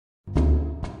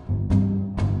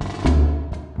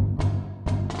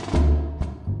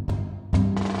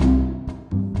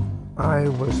I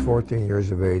was 14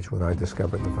 years of age when I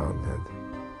discovered The Fountainhead.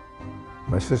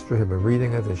 My sister had been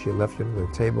reading it and she left it on the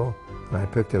table, and I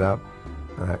picked it up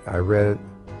and I read it,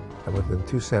 and within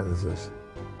 2 sentences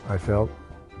I felt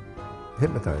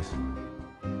hypnotized.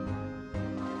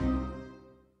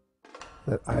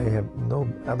 That I have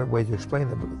no other way to explain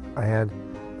it, but I had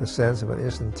the sense of an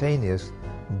instantaneous,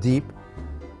 deep,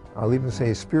 I'll even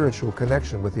say spiritual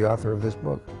connection with the author of this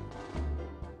book.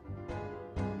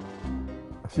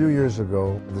 A few years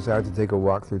ago, I decided to take a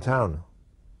walk through town,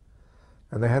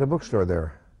 and they had a bookstore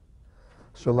there.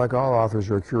 So like all authors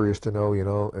who are curious to know,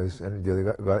 do they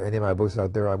got any of my books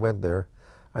out there? I went there.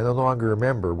 I no longer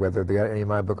remember whether they got any of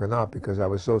my book or not, because I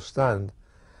was so stunned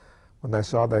when I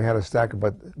saw they had a stack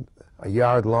about a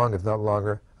yard long, if not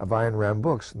longer, of Ayn Rand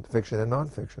books, fiction and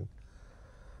nonfiction.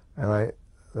 And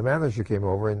the manager came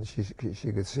over, and she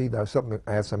could see that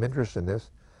I had some interest in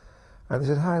this. And I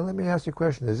said, "Hi, let me ask you a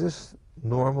question. Is this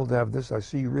normal to have this? I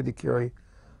see you really carry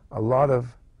a lot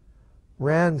of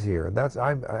Rand here.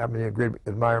 I'm a great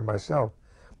admirer myself,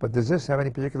 but does this have any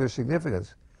particular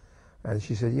significance?" And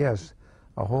she said, "Yes,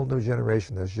 a whole new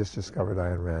generation has just discovered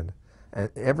Ayn Rand. And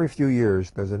every few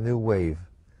years, there's a new wave."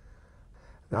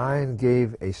 Ayn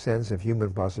gave a sense of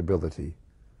human possibility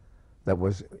that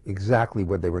was exactly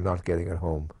what they were not getting at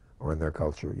home or in their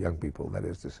culture, young people, that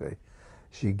is to say.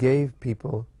 She gave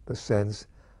people the sense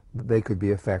that they could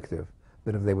be effective,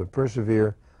 that if they would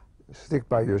persevere, stick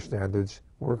by your standards,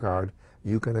 work hard,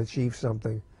 you can achieve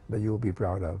something that you'll be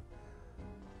proud of.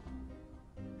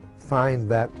 Find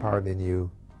that part in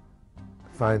you.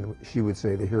 Find, she would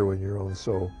say, the hero in your own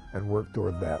soul, and work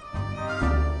toward that.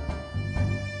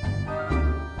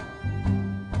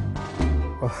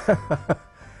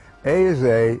 A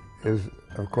is,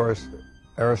 of course,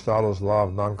 Aristotle's law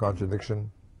of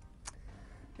non-contradiction.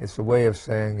 It's a way of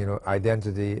saying,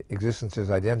 identity, existence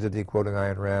is identity, quoting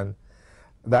Ayn Rand.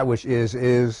 That which is,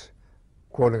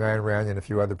 quoting Ayn Rand and a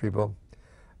few other people.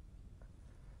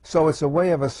 So it's a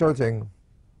way of asserting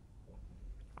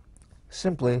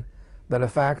simply that a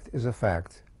fact is a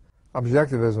fact.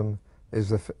 Objectivism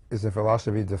is a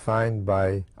philosophy defined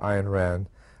by Ayn Rand,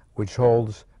 which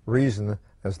holds reason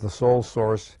as the sole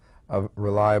source of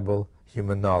reliable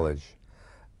human knowledge,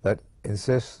 that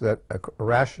insists that a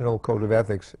rational code of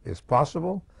ethics is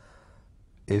possible,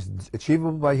 is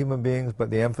achievable by human beings, but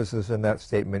the emphasis in that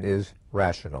statement is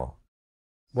rational.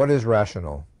 What is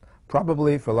rational?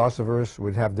 Probably philosophers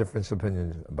would have different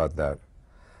opinions about that.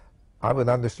 I would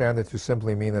understand it to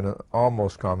simply mean, on an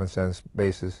almost common sense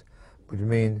basis, would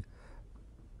mean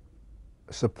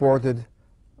supported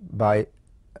by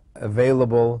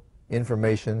available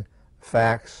information,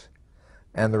 facts,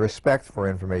 and the respect for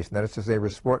information. That is to say,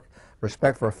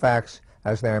 respect for facts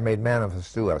as they are made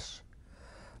manifest to us.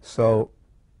 So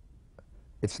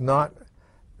it's not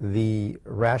the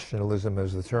rationalism,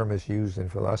 as the term is used in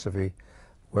philosophy,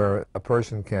 where a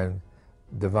person can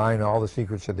divine all the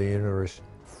secrets of the universe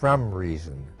from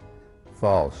reason.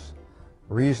 False.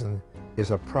 Reason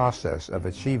is a process of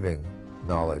achieving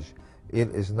knowledge. It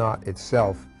is not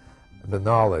itself the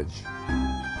knowledge.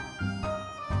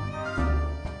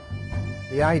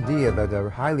 The idea that a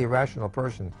highly rational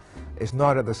person is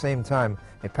not at the same time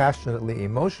a passionately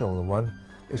emotional one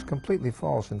is completely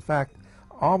false. In fact,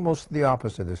 almost the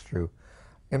opposite is true.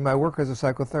 In my work as a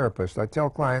psychotherapist, I tell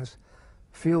clients,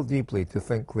 feel deeply to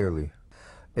think clearly.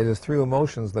 It is through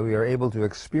emotions that we are able to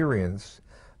experience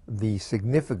the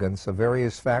significance of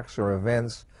various facts or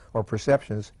events or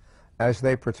perceptions as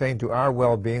they pertain to our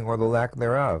well-being or the lack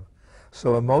thereof.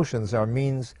 So emotions are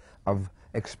means of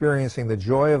experiencing the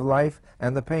joy of life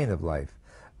and the pain of life,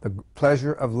 the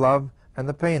pleasure of love and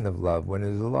the pain of love when it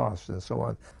is lost, and so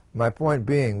on. My point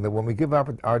being that when we give up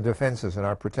our defenses and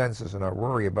our pretenses and our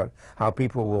worry about how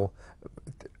people will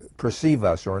perceive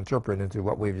us or interpret into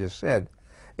what we've just said,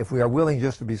 if we are willing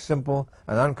just to be simple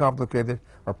and uncomplicated,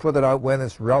 or put it out when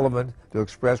it's relevant to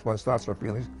express one's thoughts or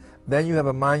feelings, then you have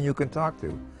a mind you can talk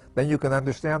to. Then you can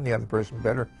understand the other person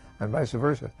better, and vice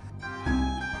versa.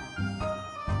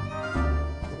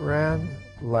 Rand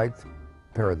liked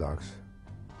paradox.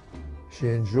 She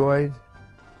enjoyed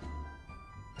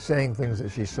saying things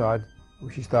that she thought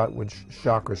would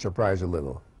shock or surprise a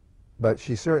little. But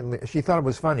she thought it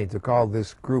was funny to call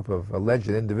this group of alleged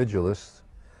individualists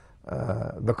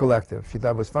the collective. She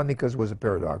thought it was funny because it was a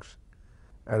paradox.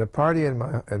 At a party in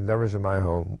my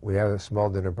home, we had a small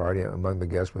dinner party among the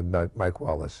guests with Mike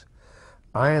Wallace.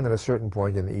 Ayn, at a certain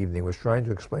point in the evening, was trying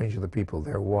to explain to the people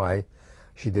there why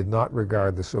she did not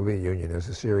regard the Soviet Union as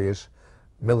a serious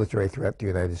military threat to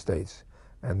the United States.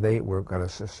 And they were kind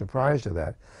of surprised at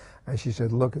that. And she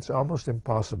said, look, it's almost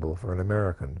impossible for an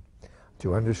American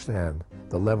to understand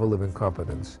the level of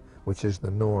incompetence which is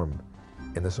the norm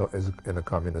in a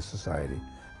communist society.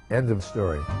 End of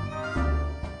story.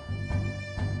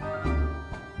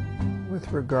 With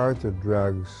regard to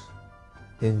drugs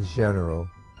in general,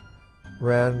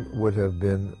 Rand would have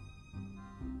been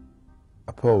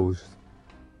opposed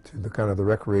to the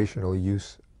recreational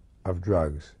use of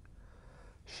drugs.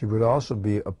 She would also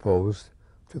be opposed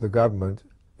to the government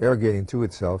arrogating to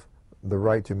itself the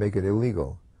right to make it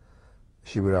illegal.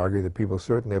 She would argue that people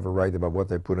certainly have a right about what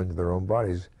they put into their own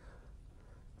bodies.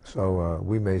 So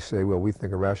we may say, well, we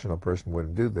think a rational person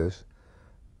wouldn't do this,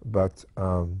 but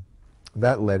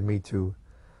that led me to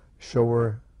show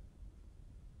her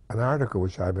an article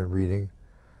which I've been reading,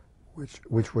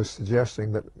 which was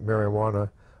suggesting that marijuana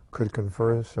could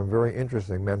confer some very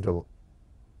interesting mental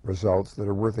results that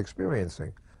are worth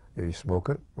experiencing. If you smoke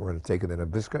it, we're going to take it in a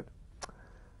biscuit.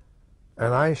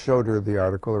 And I showed her the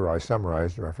article, or I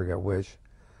summarized her, I forget which.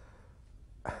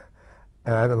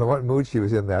 And I don't know what mood she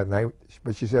was in that night,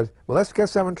 but she said, well, let's get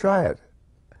some and try it.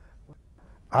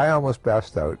 I almost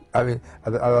passed out. I mean,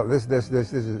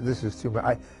 this is too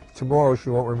much. Tomorrow she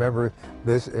won't remember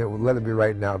this. Let it be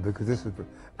right now, because this is,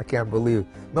 I can't believe,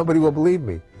 nobody will believe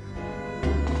me.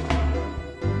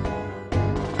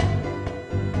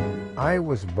 I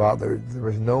was bothered. There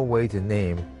was no way to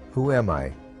name, who am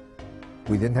I?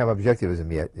 We didn't have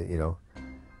objectivism yet, you know.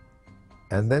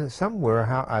 And then somewhere,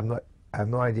 I have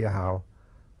no idea how,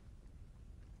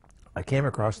 I came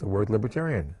across the word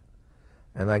libertarian.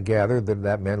 And I gathered that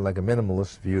that meant like a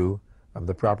minimalist view of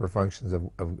the proper functions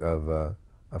of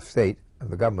state, of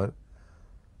the government.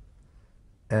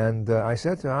 And I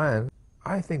said to Ian,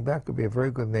 I think that could be a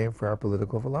very good name for our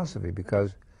political philosophy,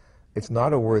 because it's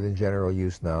not a word in general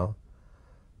use now.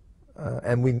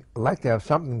 And we like to have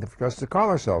something for us to call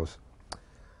ourselves.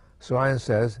 So Ian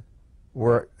says,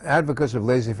 we're advocates of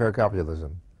laissez-faire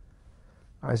capitalism.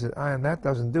 I said, Ian, that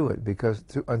doesn't do it, because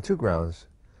on two grounds.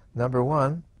 Number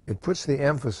one, it puts the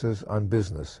emphasis on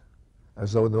business,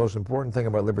 as though the most important thing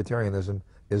about libertarianism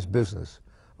is business,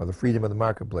 or the freedom of the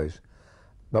marketplace.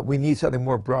 But we need something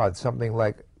more broad, something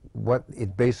like what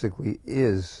it basically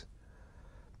is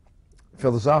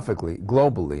philosophically,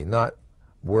 globally, not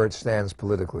where it stands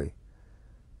politically.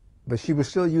 But she was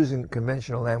still using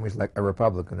conventional language like a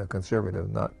Republican, a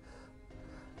conservative, not.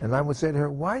 And I would say to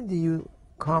her, why do you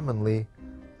commonly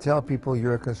tell people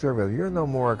you're a conservative? You're no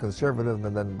more a conservative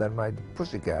than my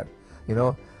pussycat. You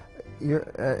know,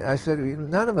 I said,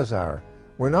 none of us are.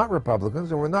 We're not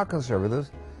Republicans and we're not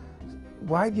conservatives.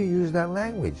 Why do you use that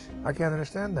language? I can't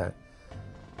understand that.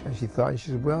 And she thought, and she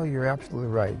said, well, you're absolutely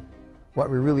right. What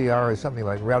we really are is something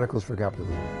like radicals for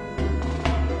capitalism.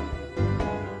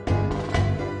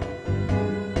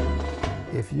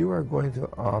 If you are going to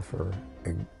offer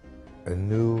a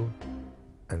new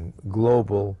and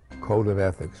global code of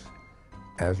ethics,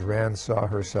 as Rand saw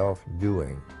herself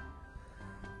doing,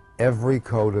 every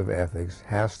code of ethics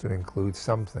has to include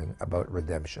something about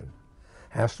redemption,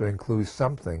 has to include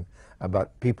something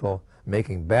about people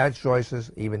making bad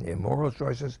choices, even immoral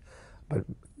choices, but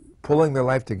pulling their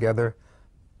life together,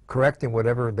 correcting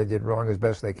whatever they did wrong as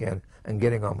best they can, and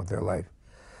getting on with their life.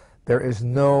 There is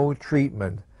no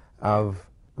treatment of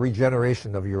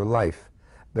regeneration of your life.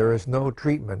 There is no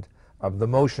treatment of the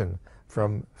motion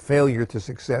from failure to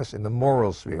success in the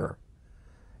moral sphere.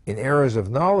 In errors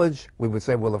of knowledge, we would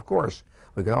say, well, of course,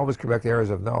 we can always correct errors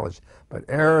of knowledge, but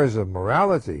errors of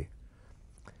morality,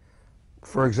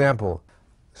 for example,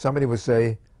 somebody would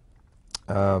say,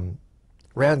 Rand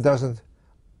doesn't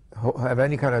have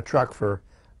any kind of truck for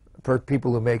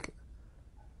people who make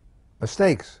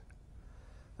mistakes.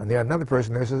 And then another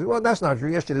person there says, well, that's not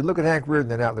true. Yes, you did. Look at Hank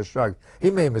Rearden in Atlas Shrugged. He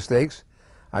made mistakes.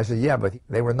 I said, yeah, but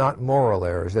they were not moral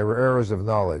errors. They were errors of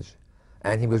knowledge.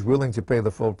 And he was willing to pay the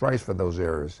full price for those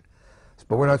errors.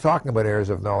 But we're not talking about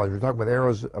errors of knowledge. We're talking about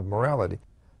errors of morality.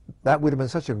 That would have been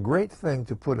such a great thing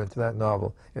to put into that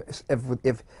novel.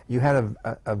 If you had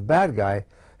a bad guy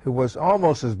who was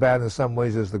almost as bad in some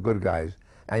ways as the good guys,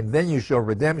 and then you show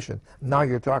redemption, now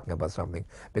you're talking about something.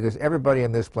 Because everybody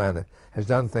on this planet has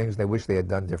done things they wish they had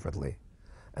done differently.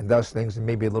 And thus things they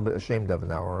may be a little bit ashamed of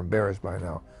now or embarrassed by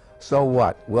now. So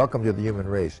what? Welcome to the human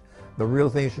race. The real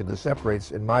thing that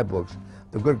separates, in my books,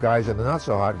 the good guys and the not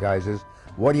so hot guys is,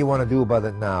 what do you want to do about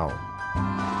it now?